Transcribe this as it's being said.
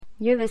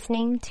You're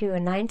listening to a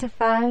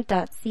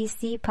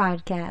 9to5.cc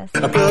podcast.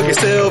 Plug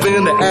yourself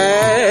in the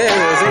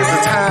ass.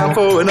 It's time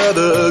for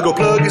another Go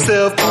Plug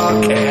Yourself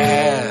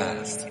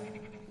podcast.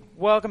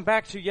 Welcome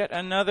back to yet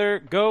another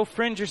Go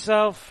Fringe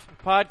Yourself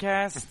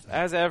podcast.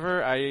 As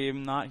ever, I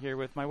am not here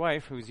with my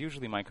wife, who's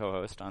usually my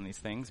co-host on these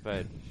things,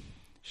 but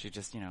she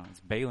just, is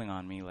bailing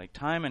on me like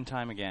time and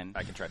time again.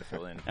 I can try to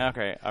fill in.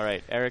 Okay, all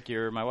right. Eric,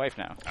 you're my wife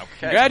now. Okay.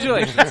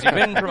 Congratulations, you've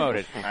been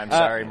promoted. I'm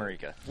sorry,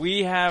 Marika.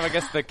 We have, I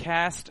guess, the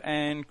cast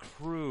and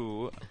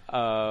crew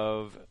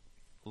of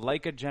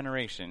Like a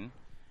Generation.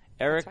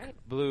 Eric, right.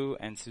 Blue,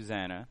 and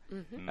Susanna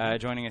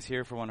joining us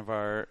here for one of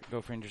our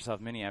Go Fringe Yourself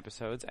mini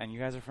episodes, and you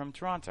guys are from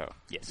Toronto.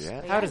 Yes.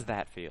 Yeah. How does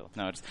that feel?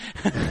 No, it's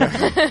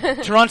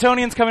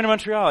Torontonians coming to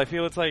Montreal. I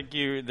feel it's like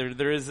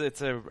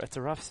it's a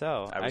rough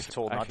sell. I was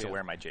told not to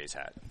wear my Jays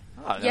hat.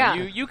 Oh, no, Yeah.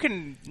 you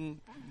can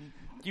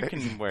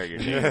wear your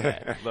Jays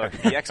hat. Look,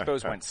 the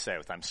Expos went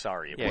south. I'm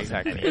sorry. Yeah,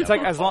 exactly. It's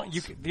like as long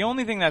the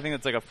only thing that I think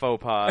that's like a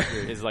faux pas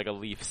is like a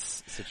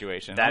Leafs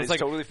situation. That is like,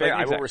 totally fair. I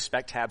will exactly.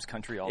 respect Habs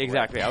country all the way.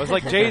 Exactly. I was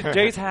like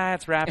Jays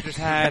hats, Raptors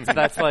hats.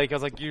 That's like I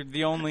was like you're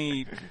the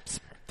only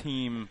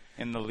team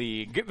in the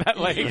league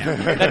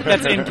that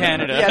that's in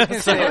Canada. Yeah, I was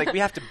gonna say we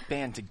have to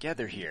band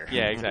together here.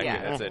 Yeah, exactly.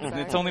 Yeah. That's it.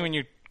 It's only when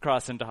you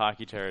cross into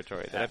hockey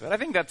territory. But I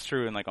think that's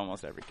true in like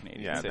almost every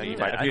Canadian city.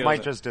 You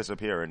might just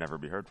disappear and never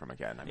be heard from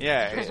again.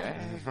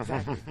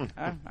 Exactly.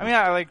 I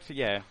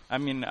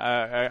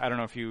don't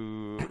know if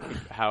you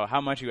how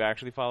much you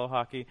actually follow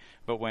hockey,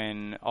 but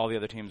when all the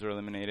other teams were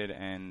eliminated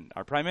and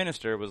our prime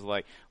minister was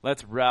like,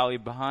 let's rally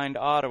behind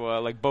Ottawa,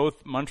 like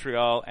both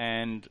Montreal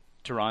and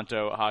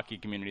Toronto hockey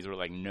communities were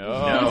like, no.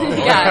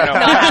 Yeah,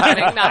 not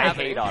happening. Not I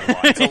happening. hate Ottawa.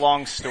 It's a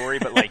long story,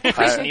 but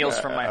Chris Neal's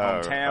from my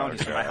hometown.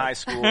 He's from my high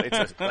school.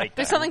 It's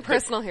There's something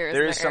personal here, isn't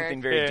there there, is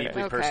something Eric? very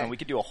deeply Okay. personal. We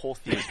could do a whole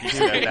themed piece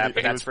about that,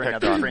 but that's for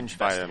another Fringe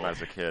by festival. him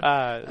as a kid.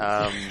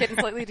 Getting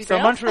slightly So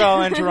detailed.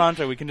 Montreal and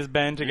Toronto, we can just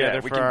band together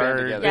we for can band our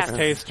together. Yes.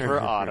 distaste for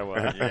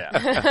Ottawa.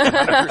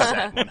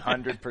 Yeah,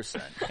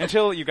 100%.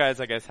 Until you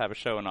guys, I guess, have a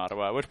show in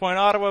Ottawa. At which point,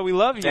 Ottawa, we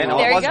love you. And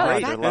There you Ottawa's go. great.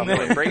 Exactly. And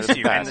they'll embrace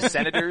you. And the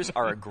Senators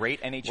are a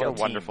great NHL What a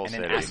team wonderful and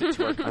an city. asset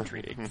to our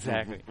country.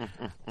 Exactly.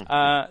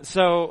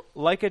 So,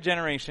 Like a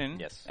Generation,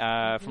 Yes.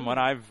 from what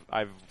I've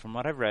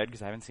read,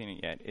 because I haven't seen it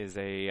yet, is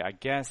I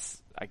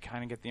guess I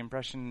kind of get the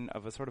impression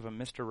of a sort of a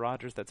Mr.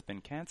 Rogers that's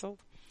been canceled.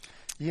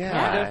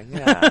 Yeah. and you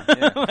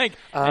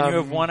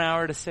have 1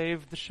 hour to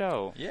save the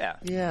show. Yeah.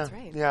 That's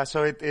right. Yeah,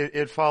 so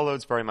it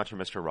follows very much a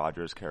Mr.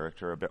 Rogers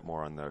character, a bit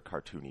more on the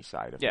cartoony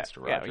side of Yeah,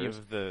 Mr. yeah, Rogers. you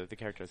have the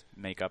character's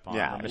makeup on.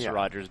 Yeah, where Mr. yeah.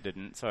 Rogers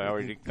didn't, so I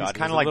already got He's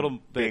kind a of like little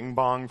bit. Bing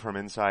Bong from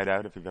Inside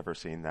Out, if you've ever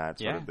seen that.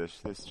 Sort of this.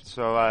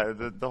 So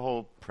the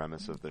whole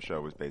premise of the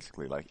show was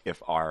basically like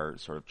if our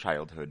sort of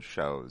childhood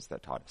shows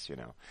that taught us,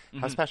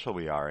 how special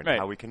we are and Right.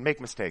 how we can make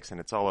mistakes and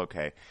it's all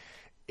okay.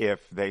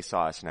 If they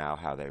saw us now,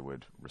 how they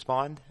would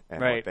respond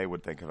and Right. what they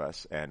would think of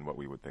us and what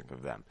we would think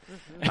of them.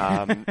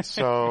 It's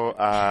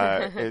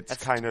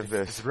kind of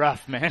this. It's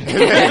rough, man.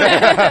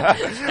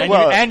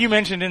 Well- and you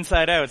mentioned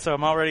Inside Out, so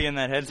I'm already in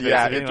that headspace.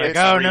 Yeah, of being it like, gets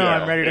oh real. no,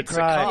 I'm ready to It's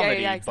cry. a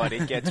comedy, Yeah, but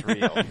it gets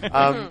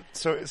real.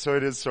 So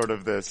it is sort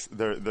of this.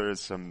 There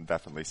is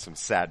definitely some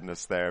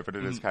sadness there, but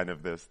it is kind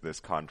of this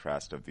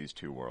contrast of these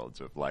two worlds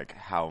of like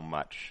how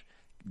much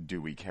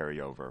do we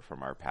carry over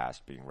from our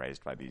past being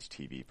raised by these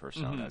TV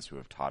personas who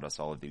have taught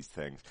us all of these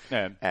things,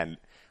 Yeah. and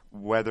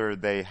whether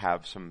they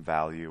have some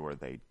value or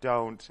they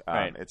don't.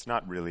 Right. It's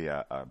not really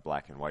a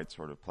black and white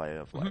sort of play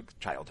of like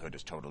childhood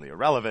is totally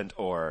irrelevant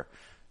or.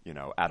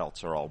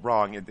 Adults are all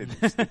wrong.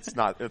 It's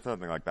not. It's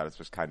nothing like that. It's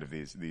just kind of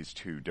these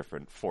two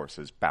different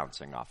forces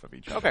bouncing off of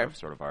each other. Okay. Of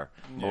sort of our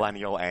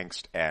millennial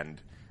angst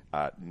and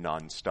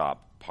nonstop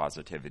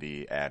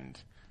positivity and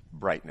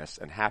brightness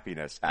and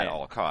happiness at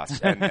all costs,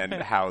 and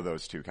how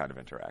those two kind of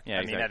interact. Yeah,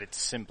 I mean, exactly. at its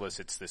simplest,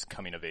 it's this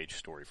coming-of-age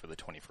story for the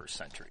 21st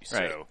century.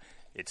 Right. So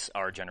it's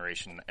our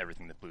generation,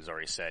 everything that Blue's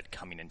already said,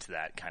 coming into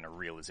that kind of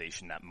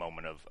realization, that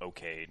moment of,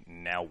 okay,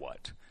 now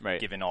what? Right.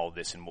 Given all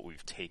this and what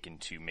we've taken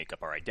to make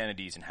up our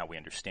identities and how we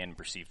understand and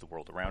perceive the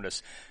world around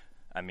us.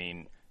 I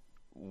mean,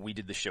 we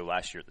did the show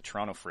last year at the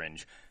Toronto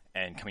Fringe,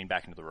 and coming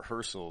back into the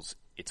rehearsals,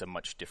 it's a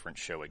much different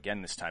show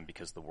again this time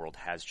because the world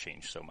has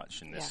changed so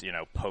much in this,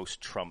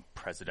 post-Trump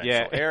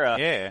presidential era.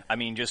 Yeah. I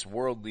mean, just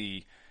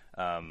worldly,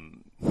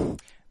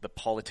 the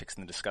politics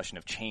and the discussion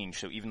have changed.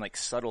 So even like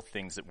subtle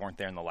things that weren't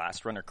there in the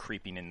last run are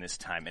creeping in this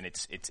time. And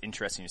it's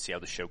interesting to see how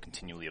the show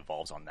continually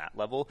evolves on that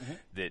level,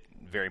 that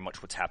very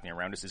much what's happening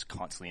around us is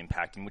constantly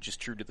impacting, which is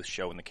true to the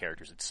show and the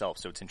characters itself.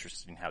 So it's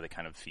interesting how they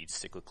kind of feed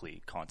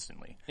cyclically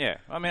constantly. Yeah,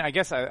 I mean, I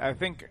guess I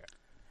think,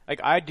 like,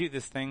 I do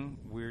this thing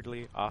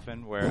weirdly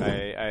often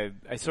where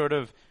I sort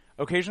of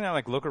occasionally I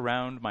like look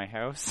around my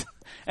house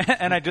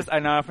and I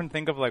often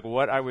think of like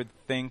what I would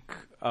think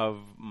of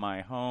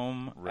my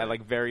home at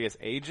like various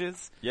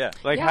ages. Yeah.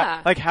 Like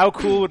how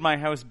cool would my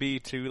house be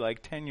to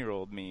like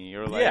 10-year-old me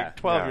or like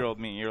 12-year-old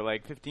me or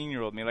like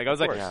 15-year-old me? Like I was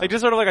like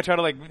just sort of like I try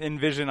to like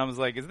envision. I was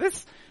like,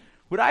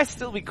 would I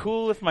still be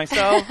cool with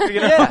myself?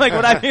 Like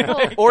would I be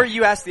like, or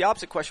you ask the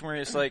opposite question where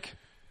it's like,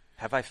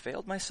 have I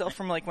failed myself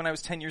from like when I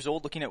was 10 years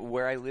old, looking at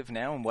where I live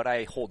now and what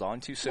I hold on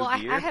to so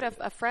dear? I had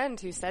a friend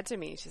who said to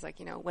me, she's like,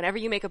 whenever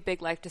you make a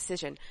big life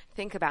decision,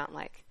 think about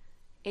like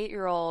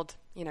 8-year-old,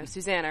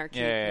 Susanna or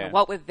Keith,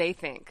 what would they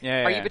think?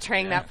 Are you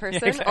betraying that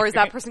person? Exactly. Or is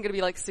that person going to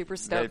be like super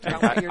stoked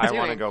about what you're doing? I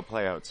want to go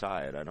play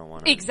outside. I don't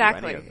want to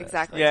Exactly. do any of this.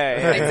 Exactly.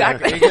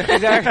 Exactly.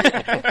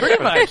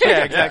 Pretty much.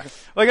 Yeah, exactly.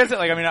 Like I said,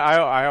 like, I mean,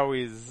 I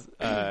always,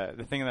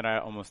 the thing that I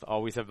almost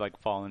always have like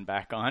fallen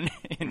back on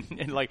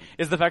in like,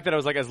 is the fact that I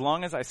was like, as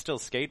long as I still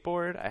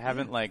skateboard, I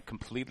haven't like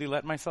completely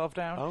let myself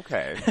down.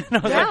 Okay.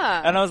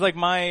 And I was like,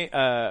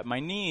 my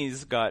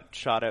knees got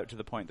shot out to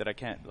the point that I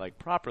can't like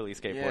properly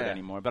skateboard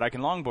anymore, but I can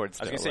longboard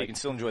still. I was going to say, you can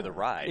still enjoy the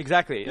ride.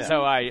 Exactly. Yeah.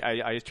 So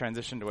I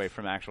transitioned away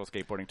from actual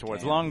skateboarding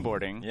towards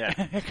longboarding. Yeah.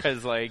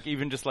 Because like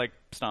even just like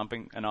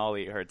stomping an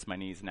ollie hurts my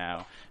knees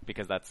now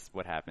because that's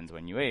what happens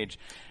when you age.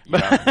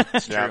 But,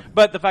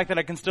 but the fact that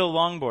I can still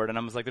longboard, and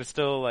I was like, there's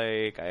still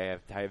like I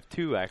have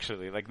two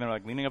actually. Like they're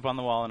like leaning up on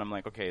the wall, and I'm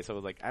like, okay, so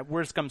like at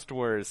worst comes to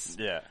worst.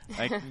 Yeah.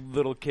 Like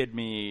little kid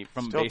me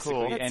from still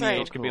basically any right.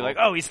 age could be like,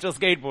 oh, he still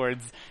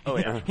skateboards. Oh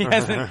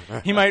yeah.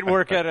 He might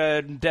work at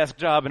a desk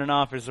job in an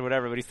office or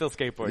whatever, but he still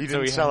skateboards. You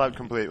didn't sell out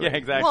completely. Yeah,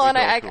 exactly. Well, and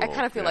I cool.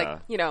 kind of feel like,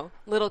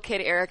 little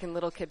kid Eric and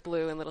little kid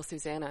Blue and little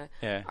Susanna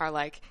are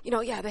like,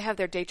 they have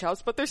their day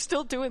jobs, but they're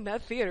still doing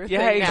that theater thing.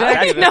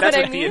 Exactly. That's what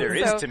I theater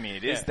mean? is to me.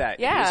 It is that.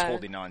 It is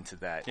holding on to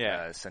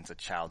that sense of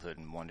childhood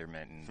and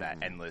wonderment and that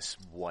endless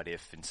what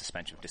if and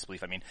suspension of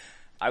disbelief. I mean,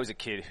 I was a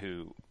kid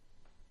who,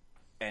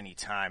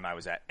 anytime I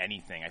was at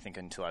anything, I think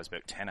until I was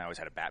about 10, I always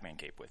had a Batman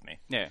cape with me.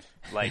 Yeah.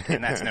 Like,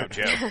 and that's no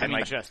joke. And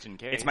like, just in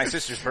case. It's my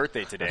sister's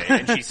birthday today,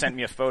 and she sent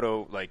me a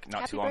photo, like,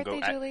 not too long ago.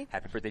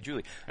 Happy birthday,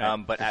 Julie.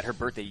 But at her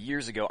birthday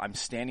years ago, I'm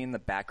standing in the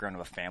background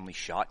of a family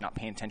shot, not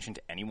paying attention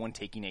to anyone,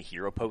 taking a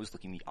hero pose,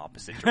 looking the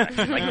opposite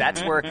direction. Like,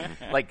 that's where,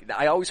 like,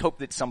 I always hope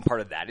that some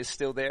part of that is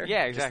still there.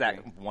 Yeah, exactly.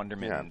 Just that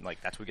wonderment, and,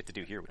 like, that's what we get to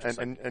do here, which is,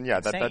 like, and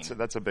yeah, insane.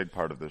 that's a big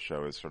part of the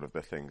show is sort of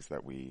the things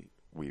that we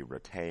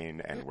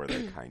retain and where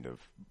they kind of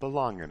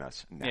belong in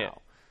us now.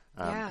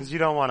 Because you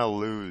don't want to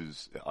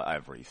lose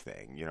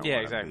everything. You don't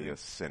want to be a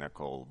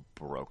cynical,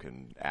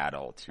 broken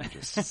adult who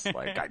just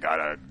like, I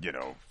gotta,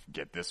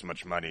 get this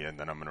much money and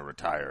then I'm gonna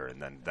retire and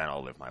then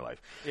I'll live my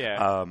life.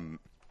 Yeah.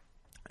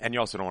 And you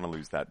also don't want to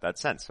lose that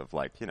sense of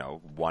like,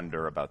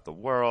 wonder about the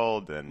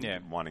world and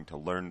wanting to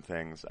learn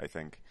things. I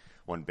think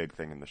one big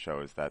thing in the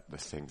show is that the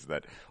things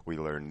that we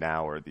learn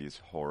now are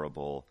these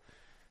horrible,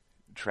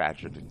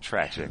 tragic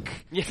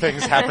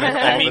things happening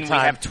all the time.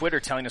 We have Twitter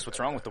telling us what's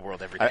wrong with the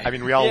world every day. I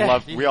mean, we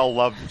all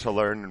love to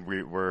learn, and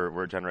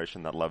we're a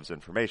generation that loves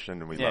information,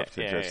 and we love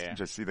to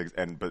just see things.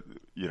 But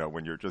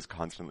when you're just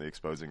constantly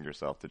exposing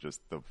yourself to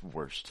just the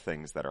worst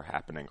things that are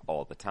happening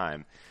all the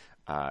time,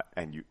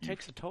 and you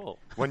takes a toll.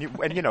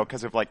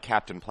 Because of like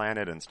Captain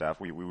Planet and stuff,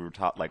 we were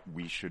taught like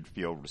we should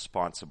feel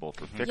responsible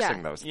for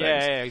fixing those things.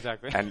 Yeah,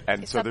 exactly.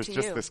 And so there's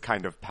just this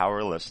kind of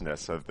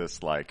powerlessness of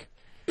this like,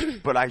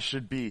 but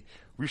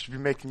we should be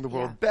making the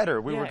world better.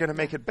 We were going to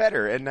make it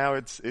better, and now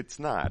it's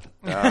not.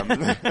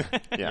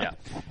 Yeah.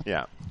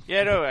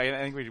 No,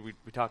 I think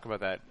we talk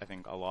about that, I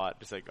think, a lot,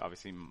 just like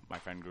obviously my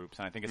friend groups,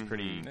 and I think it's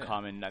pretty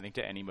common, I think,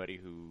 to anybody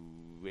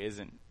who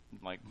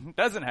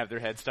doesn't have their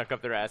head stuck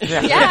up their ass.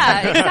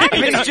 Yeah, exactly.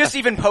 Even if just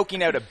even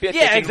poking out a bit.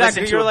 Yeah,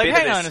 exactly. You're like,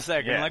 hang on a a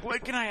second. Like,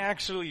 what can I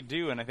actually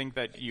do? And I think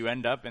that you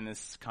end up in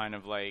this kind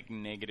of like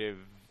negative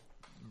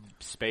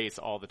space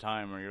all the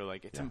time where you're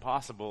like, it's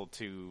impossible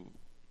to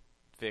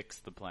fix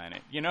the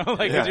planet,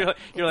 like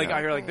you're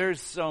like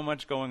there's so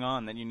much going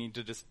on that you need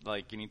to just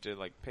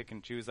pick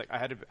and choose. Like I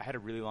had a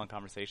really long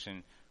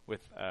conversation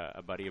with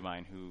a buddy of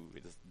mine who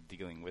is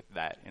dealing with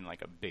that in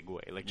like a big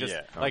way,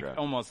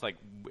 almost like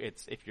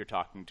it's, if you're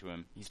talking to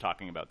him, he's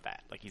talking about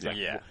that. Like he's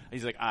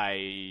like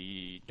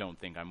I don't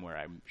think I'm where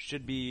I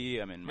should be.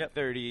 I'm in my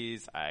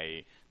 30s.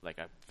 I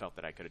felt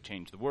that I could have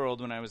changed the world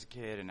when I was a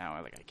kid, and now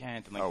I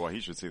can't. And, well, he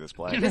should see this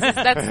play. That's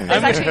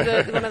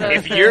actually one of the.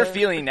 If you're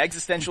feeling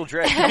existential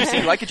dread, you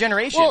see Like a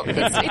Generation. Well,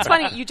 it's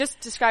funny. You just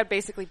described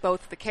basically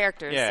both the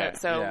characters.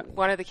 So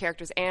one of the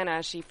characters,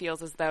 Anna, she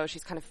feels as though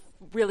she's kind of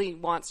really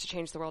wants to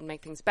change the world and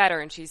make things better,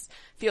 and she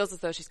feels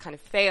as though she's kind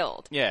of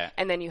failed. Yeah.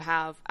 And then you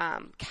have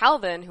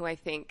Calvin, who I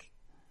think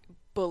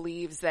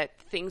believes that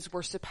things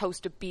were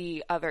supposed to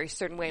be a very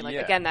certain way. Like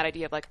again, that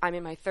idea of like, I'm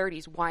in my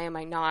 30s. Why am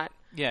I not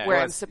where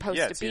I'm supposed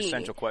to be? It's the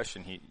essential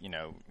question.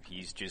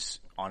 He's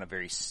just on a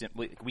very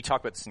simple. We talk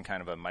about this in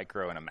kind of a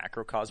micro and a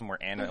macrocosm,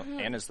 where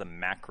Anna's the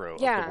macro of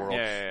the world,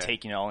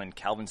 taking it all in.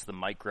 Calvin's the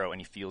micro, and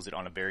he feels it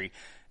on a very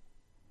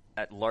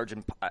at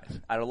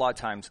a lot of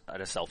times at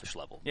a selfish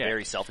level,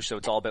 very selfish. So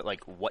it's all about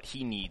like what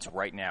he needs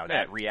right now,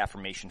 that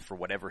reaffirmation for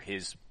whatever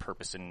his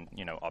purpose and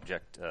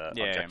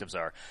objectives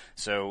are.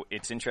 So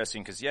it's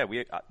interesting because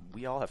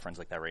we all have friends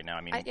like that right now.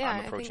 I mean,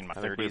 I'm approaching my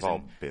 30s. We've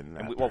all been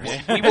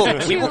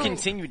that. We will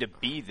continue to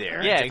be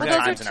there. Yeah,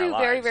 exactly. Those are two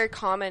very, very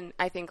common,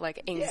 I think,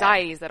 like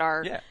anxieties that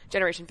our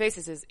generation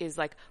faces. Is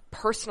like,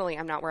 personally,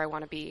 I'm not where I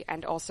want to be,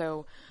 and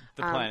also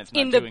the planet's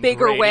not in the doing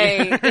bigger great.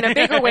 way. In a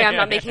bigger way, I'm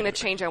not making the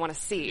change I want to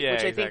see, Yeah,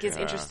 which I exactly. think is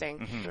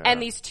interesting. Yeah.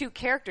 And these two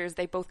characters,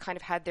 they both kind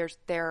of had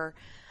their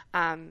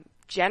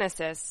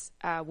genesis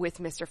with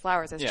Mr.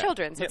 Flowers as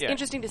children. So it's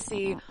interesting to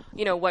see,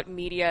 what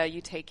media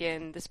you take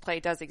in. This play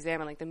does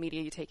examine like the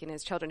media you take in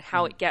as children,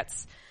 how it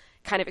gets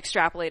kind of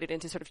extrapolated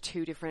into sort of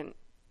two different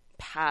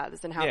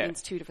paths and how it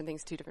means two different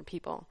things to two different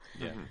people.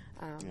 Yeah.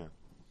 Yeah.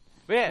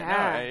 But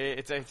no,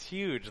 it's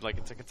huge. Like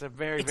it's a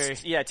very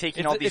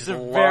taking all these it's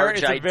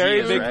large a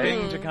very ideas, big right?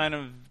 thing to kind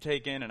of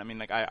take in. And I mean,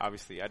 like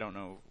I don't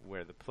know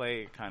where the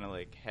play kind of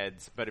like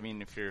heads, but I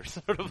mean, if you're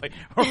sort of like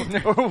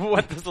or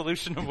what the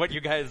solution of what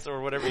you guys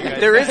or whatever you guys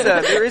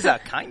there is a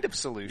kind of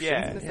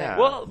solution. Yeah.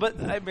 Well, but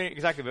I mean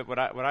exactly. But what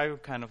I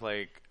kind of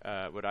like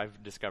what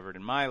I've discovered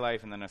in my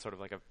life, and then I sort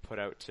of like I've put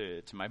out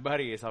to my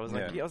buddies. I was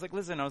like,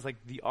 listen, I was like,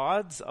 the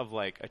odds of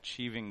like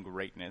achieving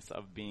greatness,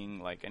 of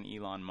being like an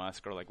Elon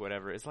Musk or like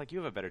whatever, is like you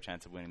have a better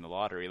chance of winning the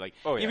lottery. Like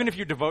even if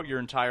you devote your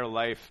entire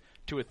life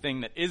to a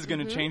thing that is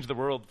going to change the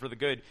world for the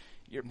good,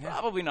 you're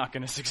probably not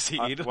going to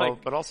succeed.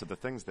 But also the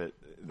things that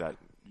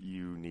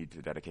you need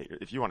to dedicate.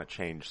 If you want to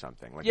change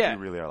something, like if you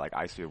really are like,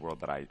 I see a world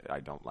that I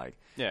don't like.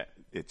 Yeah,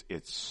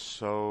 it's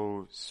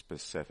so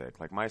specific.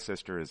 Like my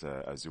sister is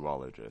a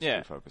zoologist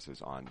who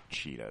focuses on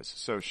cheetahs,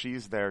 so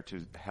she's there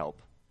to help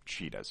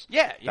cheetahs.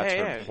 That's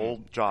her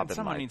whole job in life.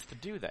 Someone needs to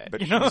do that.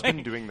 But she's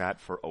been doing that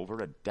for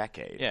over a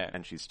decade.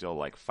 And she's still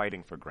like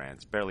fighting for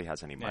grants, barely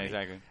has any money.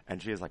 Exactly.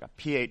 And she has like a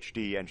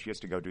PhD, and she has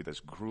to go do this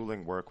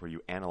grueling work where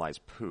you analyze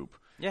poop.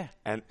 Yeah.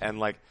 And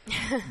like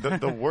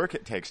the work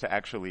it takes to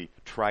actually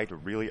try to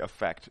really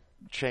affect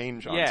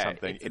change on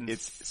something,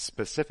 it's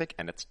specific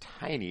and it's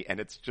tiny, and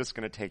it's just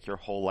going to take your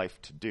whole life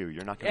to do.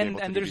 You're not going to be able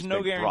to do there's these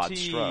no big, broad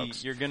guarantee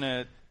strokes. you're going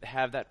to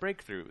have that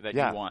breakthrough that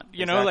Yeah, you want.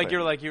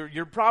 exactly.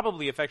 You're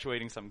probably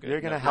effectuating some good. You're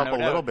going to help a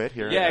little bit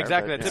here. Yeah, and there,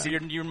 exactly. but That's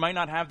it. You might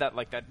not have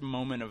that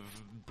moment of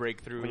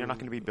breakthrough. Well, you're not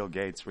going to be Bill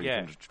Gates where you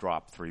can just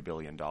drop $3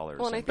 billion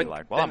and be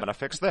like, well, I'm going to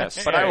fix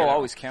this. But I will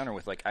always counter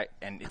with like,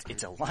 and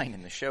it's a line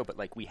in the show, but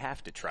like we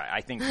have to try.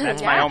 I think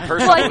that's my own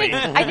personal belief.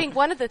 I think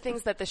one of the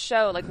things that the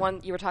show, like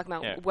one you were talking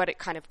about, what it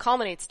kind of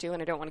culminates to,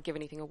 and I don't want to give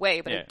anything away,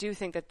 but I do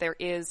think that there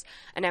is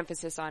an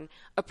emphasis on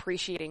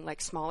appreciating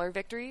like smaller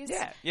victories,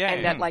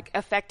 and that like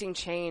affecting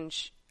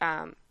change.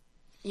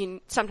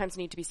 You sometimes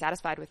need to be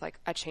satisfied with like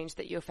a change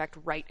that you affect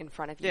right in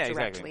front of you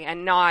directly,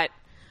 and not.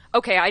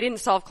 Okay, I didn't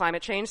solve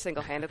climate change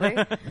single-handedly,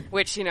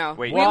 which, we all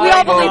believe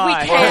we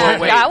can.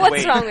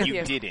 What's wrong with you?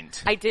 You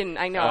didn't. I didn't,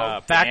 I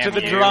know. Back to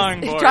the drawing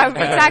board.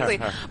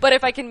 Exactly. But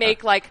if I can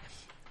make, like,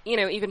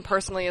 even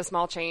personally a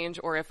small change,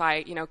 or if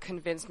I,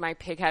 convinced my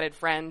pig-headed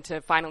friend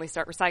to finally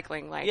start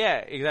recycling, like... Yeah,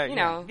 exactly.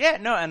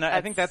 And I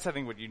think that's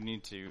something what you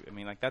need to... I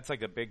mean, like, that's,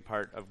 like, a big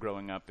part of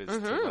growing up is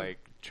to, like,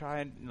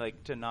 try and,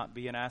 like, to not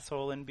be an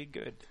asshole and be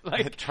good.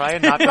 Like, try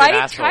and not be an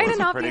asshole. Try to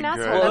not be an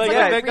asshole. Well,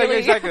 That's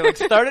exactly. Like,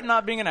 start at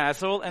not being an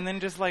asshole, and then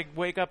just, like,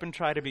 wake up and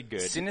try to be good.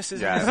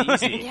 Cynicism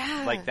is easy.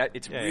 Like, that,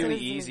 it's really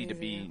easy to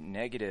be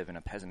negative and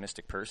a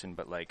pessimistic person,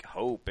 but, like,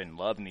 hope and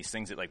love and these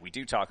things that, like, we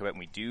do talk about and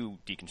we do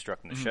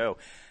deconstruct in the show,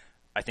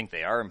 I think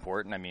they are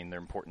important. I mean, they're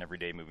important every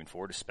day moving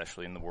forward,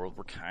 especially in the world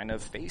we're kind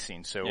of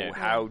facing. So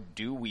how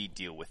do we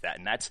deal with that?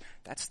 And that's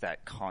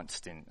that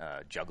constant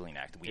juggling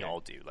act that we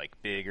all do.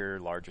 Like bigger,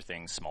 larger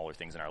things, smaller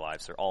things in our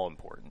lives, they're all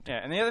important. Yeah,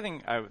 and the other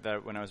thing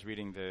that when I was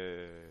reading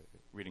the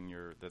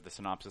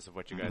synopsis of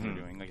what you guys are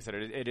doing, like I said,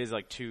 it is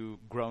like two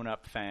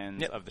grown-up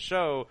fans of the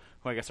show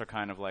who I guess are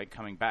kind of like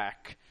coming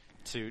back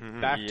to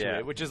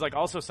it, which is like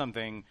also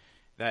something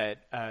that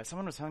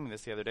someone was telling me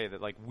this the other day, that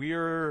like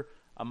we're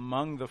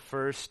among the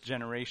first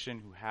generation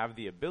who have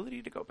the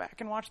ability to go back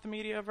and watch the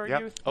media of our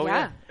youth. Oh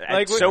yeah.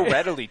 Like so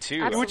readily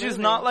too. Which is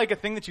not like a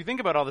thing that you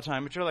think about all the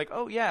time, but you're like,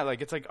 oh yeah,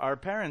 like it's like our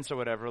parents or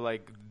whatever,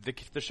 like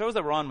the shows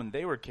that were on when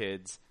they were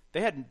kids,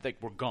 they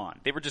were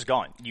gone. They were just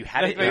gone. You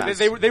had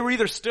they were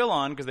either still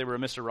on because they were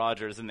Mr.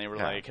 Rogers and they were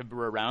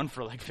were around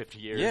for like 50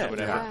 years or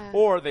whatever,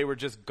 or they were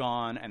just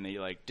gone and they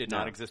like did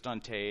not exist on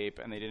tape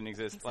and they didn't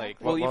exist like.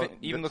 Well,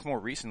 even look more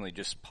recently,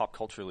 just pop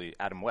culturally,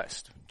 Adam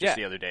West just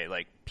the other day,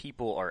 like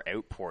people are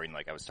outpouring.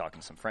 Like I was talking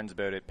to some friends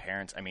about it,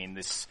 parents. I mean,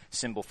 this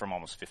symbol from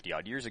almost 50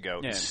 odd years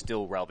ago is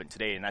still relevant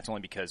today, and that's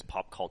only because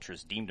pop culture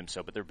has deemed him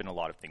so. But there have been a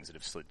lot of things that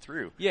have slid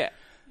through.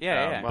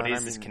 But it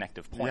is this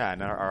connective point. Yeah,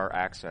 and our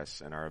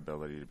access and our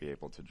ability to be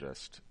able to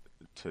just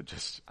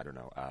I don't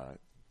know,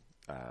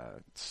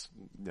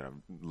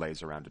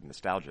 lays around in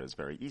nostalgia is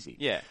very easy.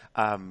 Yeah.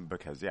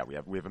 Because we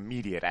have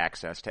immediate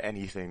access to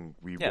anything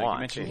we want. Like you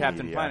mentioned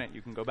Captain Planet.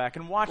 You can go back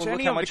and watch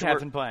any of the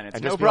Captain Planets.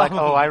 And just be like,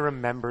 oh, I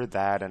remember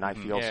that, and I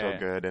feel so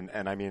good.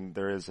 And I mean,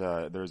 there is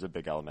a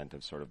big element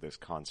of sort of this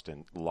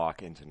constant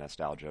lock into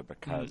nostalgia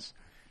because.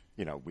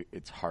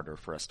 It's harder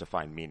for us to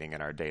find meaning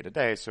in our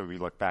day-to-day, so we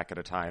look back at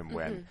a time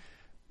when,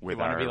 with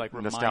our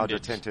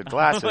nostalgia-tinted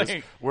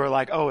glasses, we're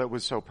like, oh, it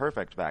was so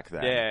perfect back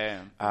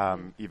then.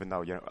 Even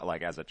though,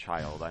 like as a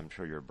child, I'm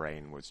sure your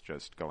brain was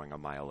just going a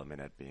mile a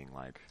minute being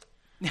like,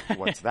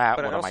 what's that?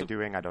 What am I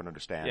doing? I don't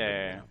understand.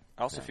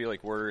 I also feel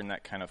like we're in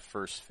that kind of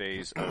first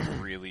phase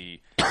of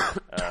really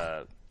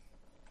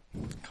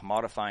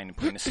commodifying and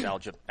putting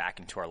nostalgia back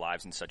into our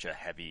lives in such a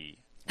heavy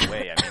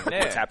way. I mean,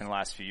 what's happened in the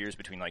last few years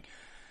between like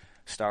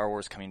Star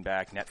Wars coming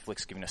back,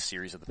 Netflix giving us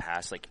series of the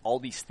past, like all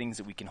these things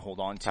that we can hold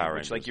on to, Power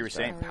which, like you were Rangers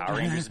saying, Power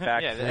Rangers is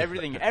back. Yeah,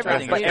 everything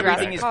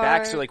is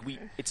back. So like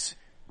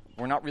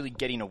we're not really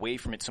getting away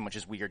from it so much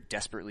as we are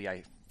desperately,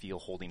 I feel,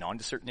 holding on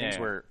to certain things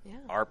where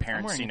our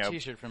parents, I'm wearing a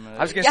t-shirt from I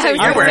was going to say,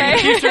 I'm wearing a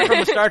t-shirt from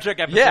a Star Trek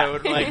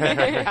episode. Like,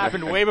 it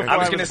happened way before I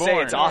was going to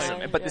say, it's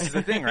awesome. But this is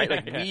the thing, right?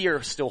 Like, we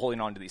are still holding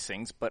on to these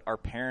things, but our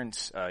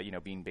parents,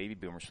 being baby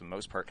boomers for the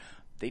most part,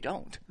 they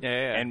don't.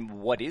 Yeah. And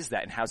what is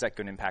that, and how's that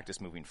going to impact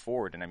us moving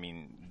forward? And I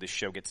mean, the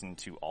show gets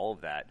into all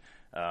of that.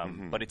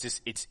 But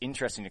it's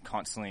interesting to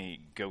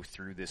constantly go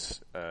through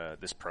this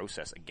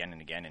process again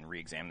and again and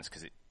re-examine this,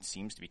 because it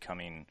seems to be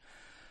coming,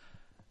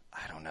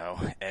 I don't know,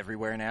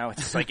 everywhere now.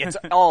 It's like it's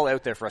all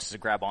out there for us to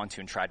grab onto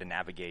and try to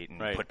navigate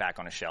and put back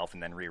on a shelf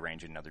and then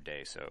rearrange it another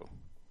day. So.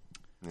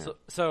 Yeah.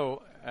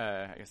 So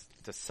I guess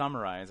to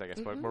summarize,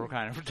 what we're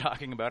kind of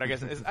talking about,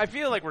 I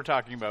feel like we're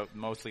talking about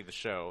mostly the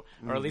show,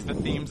 or at least the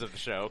themes of the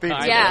show.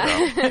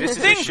 This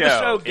is a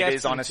show. It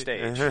is on a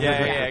stage.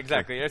 Yeah,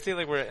 exactly. I feel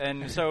like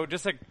and so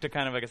just like to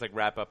kind of,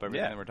 wrap up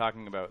everything that we're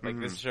talking about, like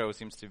this show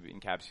seems to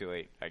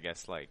encapsulate,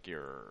 like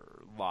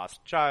your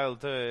lost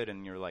childhood,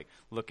 and you're like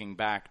looking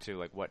back to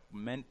like what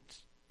meant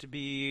to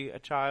be a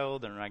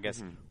child, and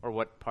or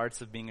what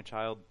parts of being a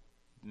child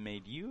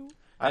made you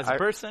as a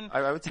person.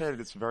 I would say at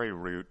its very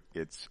root,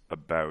 it's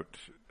about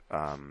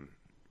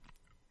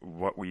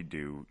what we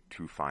do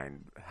to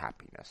find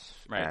happiness,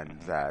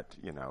 and that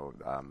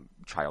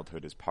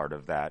childhood is part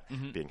of that.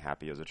 Being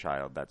happy as a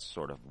child, that's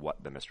sort of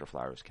what the Mr.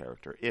 Flowers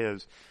character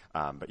is.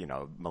 But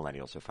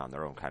millennials have found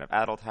their own kind of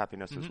adult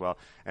happiness as well,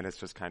 and it's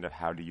just kind of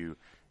how do you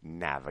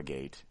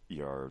navigate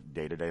your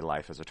day-to-day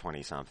life as a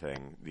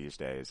 20-something these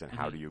days, and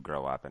how do you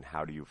grow up, and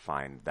how do you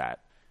find that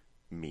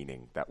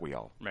meaning that we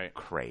all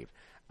crave.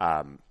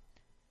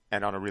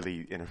 And on a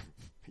really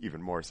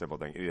even more simple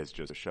thing, it is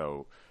just a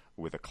show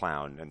with a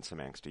clown and some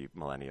angsty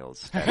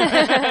millennials,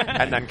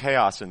 and then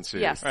chaos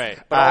ensues. Yes. Right.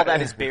 But all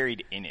that is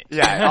buried in it.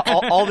 Yeah,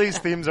 all these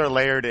themes are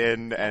layered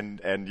in, and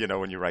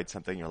when you write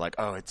something, you're like,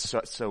 oh, it's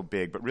so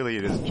big, but really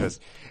it is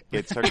just,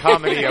 it's a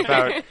comedy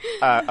about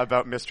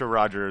Mr.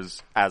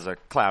 Rogers as a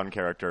clown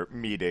character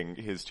meeting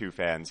his two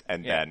fans,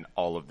 and then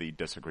all of the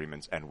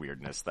disagreements and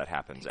weirdness that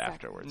happens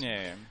afterwards.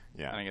 Yeah.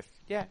 And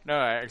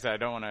I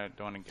don't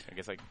want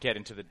to get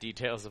into the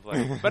details of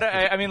but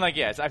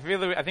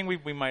I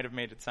think we might have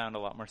made it sound a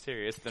lot more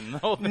serious than the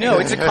whole thing. No,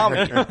 it's a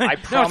comedy. I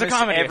promise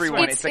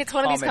everyone it's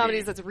one of these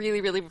comedies that's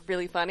really, really,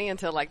 really funny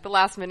until the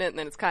last minute, and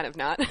then it's kind of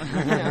not.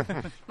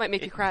 Might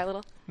make you cry a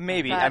little.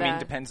 Maybe. But,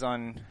 depends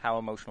on how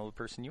emotional the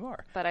person you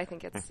are. But I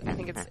think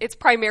it's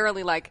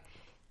primarily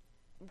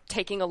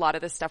taking a lot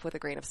of this stuff with a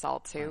grain of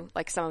salt too.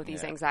 Like some of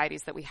these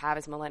anxieties that we have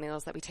as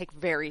millennials that we take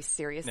very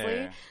seriously.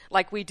 Yeah.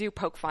 Like we do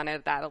poke fun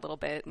at that a little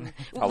bit, and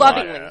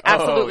lovingly,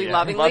 absolutely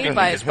lovingly.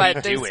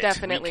 But there's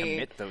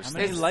definitely how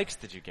many likes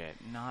did you get?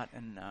 Not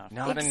enough.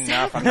 Not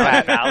enough. I'm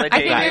not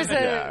validating.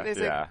 I think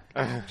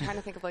I'm trying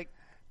to think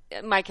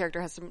of my character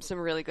has some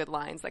really good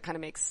lines that kind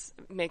of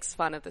makes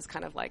fun of this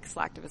kind of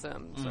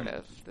slacktivism, sort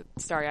of the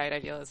starry-eyed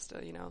idealist,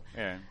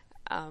 Yeah.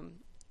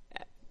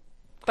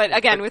 But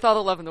again, with all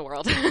the love in the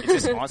world.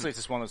 Honestly, it's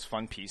just one of those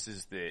fun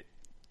pieces that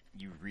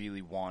you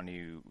really want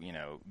to,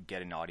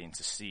 get an audience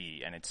to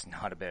see. And it's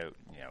not about,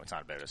 it's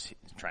not about us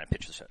trying to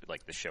pitch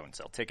the show and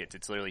sell tickets.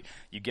 It's literally,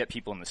 you get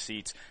people in the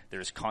seats.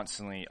 There's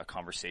constantly a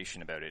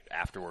conversation about it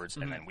afterwards,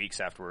 and then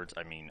weeks afterwards.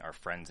 I mean, our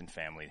friends and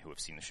family who have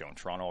seen the show in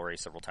Toronto already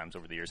several times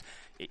over the years.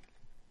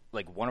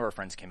 One of our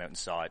friends came out and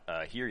saw it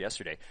here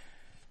yesterday.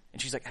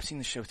 And she's like, I've seen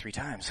this show 3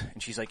 times.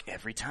 And she's like,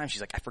 every time, she's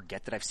like, I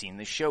forget that I've seen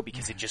this show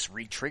because it just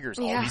re-triggers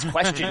all these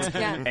questions.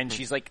 And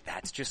she's like,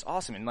 that's just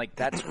awesome. And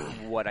that's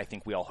what I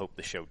think we all hope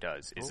the show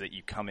does, is that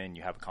you come in,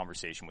 you have a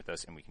conversation with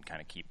us, and we can kind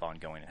of keep on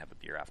going and have a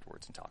beer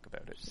afterwards and talk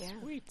about it. Yeah.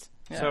 Sweet.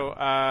 Yeah. So,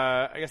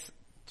 I guess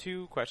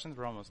 2 questions.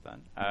 We're almost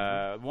done.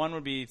 One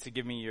would be to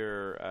give me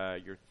your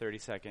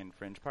 30-second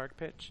Fringe Park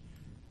pitch.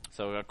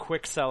 So a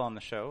quick sell on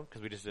the show,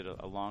 because we just did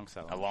a long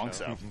sell. A long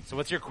sell. So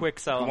what's your quick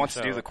sell on the show? Who wants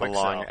to do the quick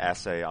sell? A long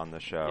essay on the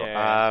show.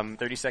 Yeah.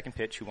 30-second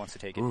pitch. Who wants to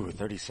take it? Ooh,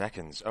 30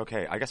 seconds.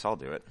 Okay, I guess I'll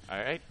do it. All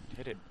right,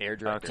 hit it. Air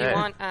director. Do you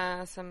want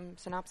some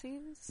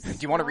synopses? Do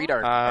you want to read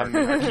our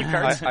cue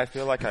cards? I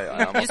feel like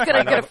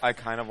I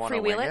kind of want to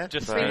wing it.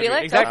 Just freewheel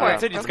it? Exactly. Go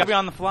for it. It's going to be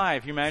on the fly.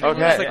 If you imagine.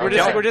 Okay.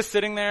 We're just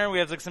sitting there. We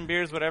have some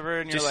beers, whatever,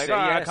 and you're just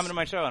like, come to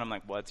my show. And I'm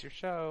like, what's your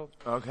show?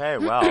 Okay,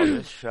 well,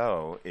 this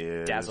show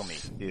is... Dazzle me.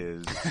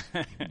 ...is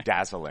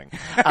dazzling.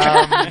 No,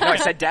 I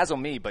said dazzle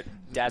me, but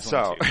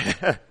dazzle me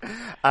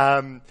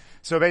too.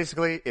 So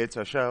basically, it's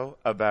a show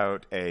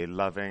about a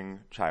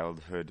loving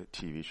childhood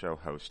TV show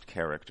host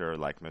character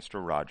like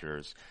Mr.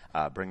 Rogers,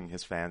 bringing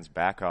his fans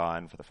back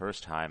on for the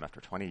first time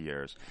after 20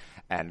 years.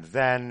 And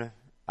then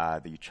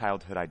the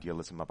childhood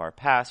idealism of our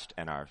past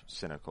and our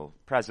cynical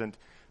present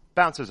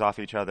bounces off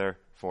each other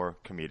for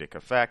comedic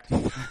effect.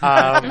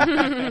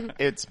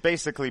 It's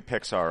basically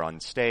Pixar on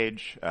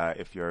stage.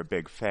 If you're a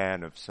big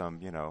fan of some,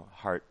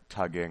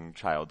 heart-tugging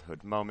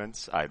childhood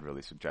moments, I'd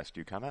really suggest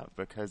you come out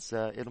because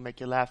it'll make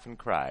you laugh and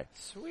cry.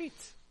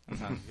 Sweet. That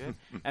sounds good.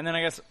 And then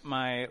I guess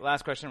my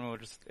last question, we'll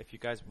just, if you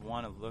guys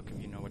want to look, if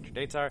you know what your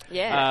dates are.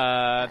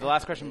 Yeah. The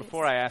last question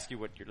before I ask you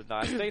what your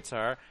last dates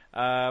are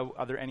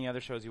there any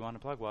other shows you want to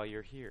plug while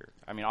you're here?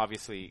 I mean,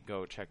 obviously,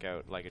 go check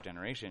out Like a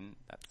Generation.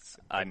 That's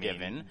a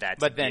given.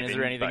 But then is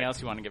there anything else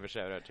you want to give a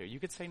shout out to? You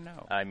could say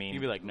no. I mean, you'd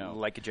be like, no.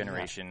 Like a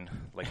Generation.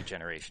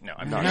 No,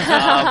 I'm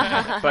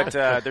not.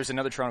 But there's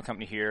another Toronto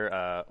company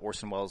here,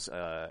 Orson Welles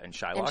and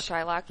Shylock. And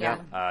Shylock,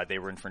 yeah. They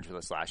were in Fringe with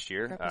us last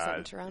year.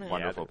 Representing Toronto.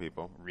 Wonderful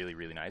people. Really,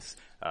 really nice.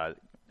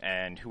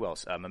 And who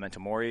else? Memento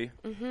Mori.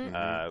 I'm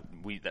trying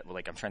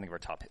to think of our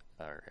top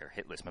our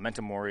hit list.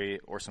 Memento Mori,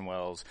 Orson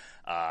Welles.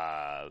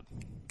 The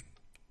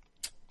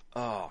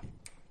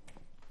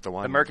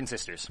Merkin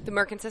Sisters. The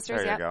Merkin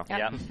Sisters. There you go.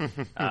 Yeah.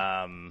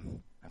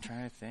 I'm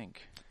trying to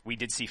think. We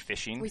did see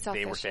Fishing. We saw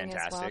they Fishing were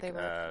fantastic. As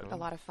well. They were a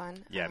lot of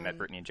fun. Yeah, met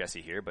Brittany and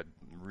Jesse here, but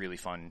really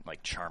fun,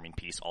 charming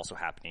piece also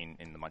happening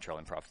in the Montreal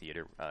Improv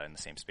Theatre in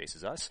the same space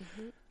as us.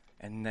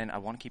 And then I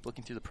want to keep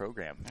looking through the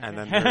program. And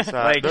then there's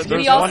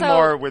one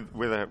more with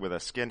a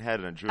skinhead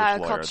and a Jewish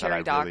lawyer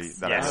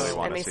that I really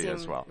want to see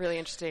as well. Really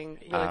interesting,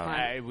 really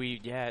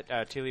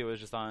fun. Talia was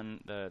just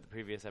on the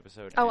previous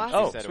episode. Oh, and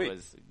awesome. she said it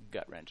was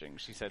gut wrenching.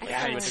 She said, it she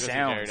went to go see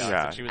sounds. Jerry Dogs,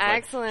 Yeah. and she was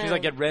Excellent. she's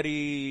like, get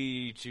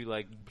ready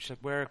to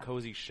wear a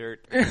cozy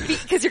shirt.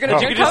 Because you're going to You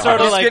drink could just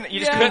sort of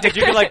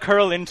you could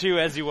curl into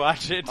as you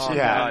watch it.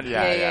 Yeah.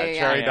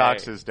 Cherry Yeah.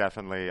 Docs is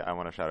definitely, I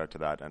want to shout out to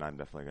that, and I'm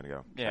definitely going to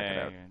go check it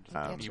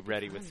out. Just be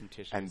ready with some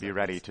tissues. And be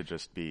ready to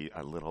just be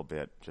a little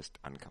bit just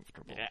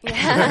uncomfortable.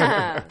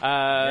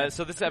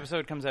 So this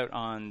episode comes out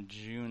on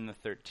June the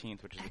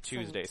 13th, which is a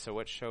Tuesday. So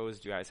what shows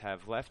do you guys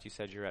have left? You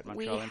said you're at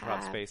Montreal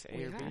Improv Space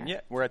A or B?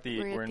 Yeah, we're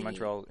in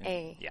Montreal.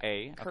 A. Yeah.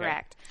 A. Okay.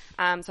 Correct.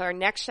 So our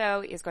next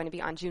show is going to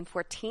be on June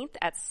 14th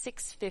at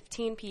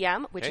 6:15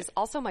 p.m., which is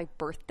also my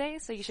birthday,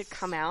 so you should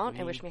come out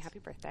and wish me a happy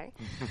birthday.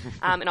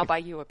 And I'll buy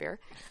you a beer.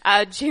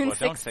 June 6th.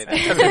 Don't say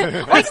that.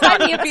 Or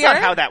buy me a beer. That's not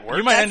how that works.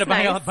 You might end up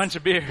buying nice. a bunch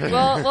of beer.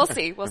 Well, we'll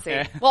see. We'll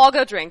see. We'll all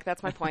go drink.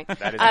 That's my point.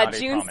 That is not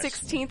June a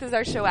promise. 16th is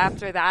our show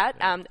after that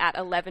at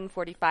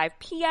 11:45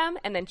 p.m.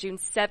 and then June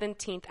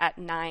 17th at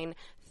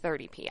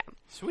 9:30 p.m.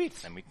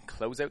 Sweet. And we can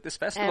close out this And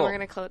festival. we're going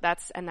to close.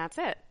 That's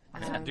it.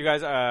 Do you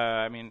guys?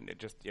 Are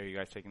you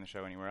guys taking the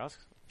show anywhere else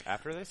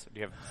after this? Do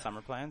you have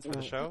summer plans for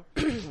the show?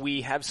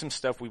 We have some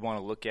stuff we want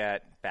to look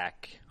at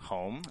back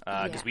home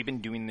because we've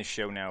been doing this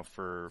show now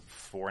for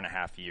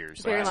 4.5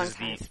 years. Very long this is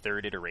the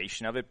third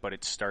iteration of it, but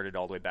it started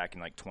all the way back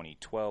in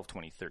 2012,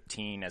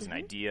 2013 as an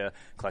idea,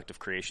 collective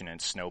creation,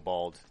 and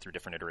snowballed through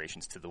different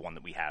iterations to the one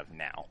that we have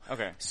now.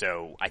 Okay.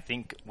 So I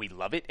think we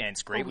love it and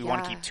it's great. We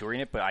want to keep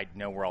touring it, but I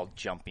know we're all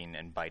jumping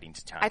and biting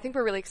to time. I think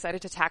we're really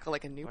excited to tackle a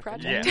new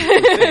project,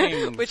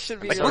 which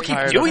should be we'll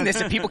keep doing this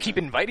and people keep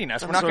inviting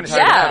us. We're not going to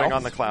tired of putting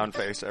on the clown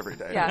face every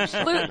day. Yeah,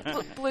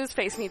 Blue's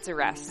face needs a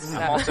rest. So.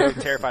 I'm also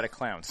terrified of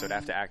clowns, so to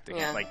have to act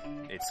again,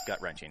 it's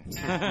gut wrenching.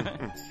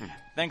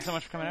 Thanks so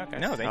much for coming out,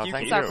 guys. No, thank you.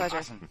 It's our pleasure.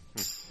 Awesome.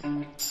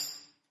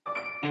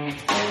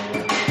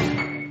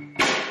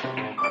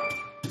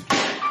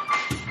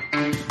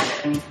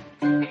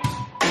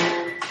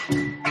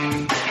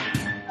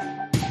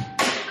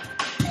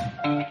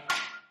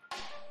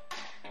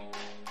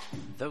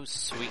 Those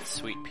sweet,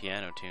 sweet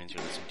piano tunes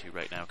you're listening to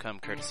right now come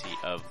courtesy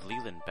of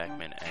Leland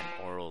Beckman and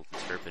Oral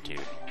Turpitude.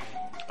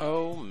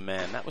 Oh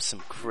man, that was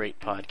some great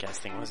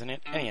podcasting, wasn't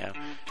it? Anyhow,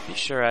 be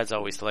sure as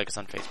always to like us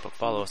on Facebook,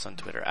 follow us on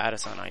Twitter, add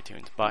us on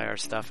iTunes, buy our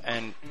stuff,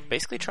 and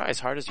basically try as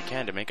hard as you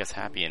can to make us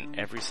happy in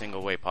every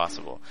single way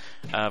possible.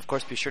 Of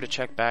course, be sure to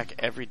check back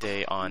every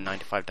day on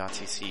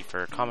 9to5.cc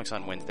for comics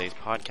on Wednesdays,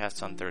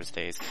 podcasts on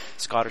Thursdays,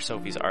 Scott or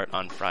Sophie's art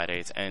on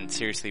Fridays, and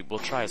seriously, we'll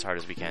try as hard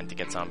as we can to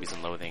get Zombies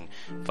and Loathing,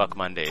 Fuck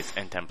Mondays,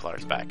 and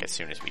Templars back as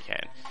soon as we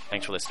can.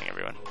 Thanks for listening,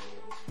 everyone.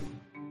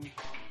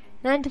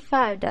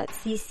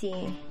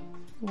 9to5.cc.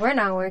 We're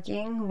not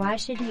working. Why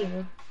should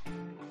you?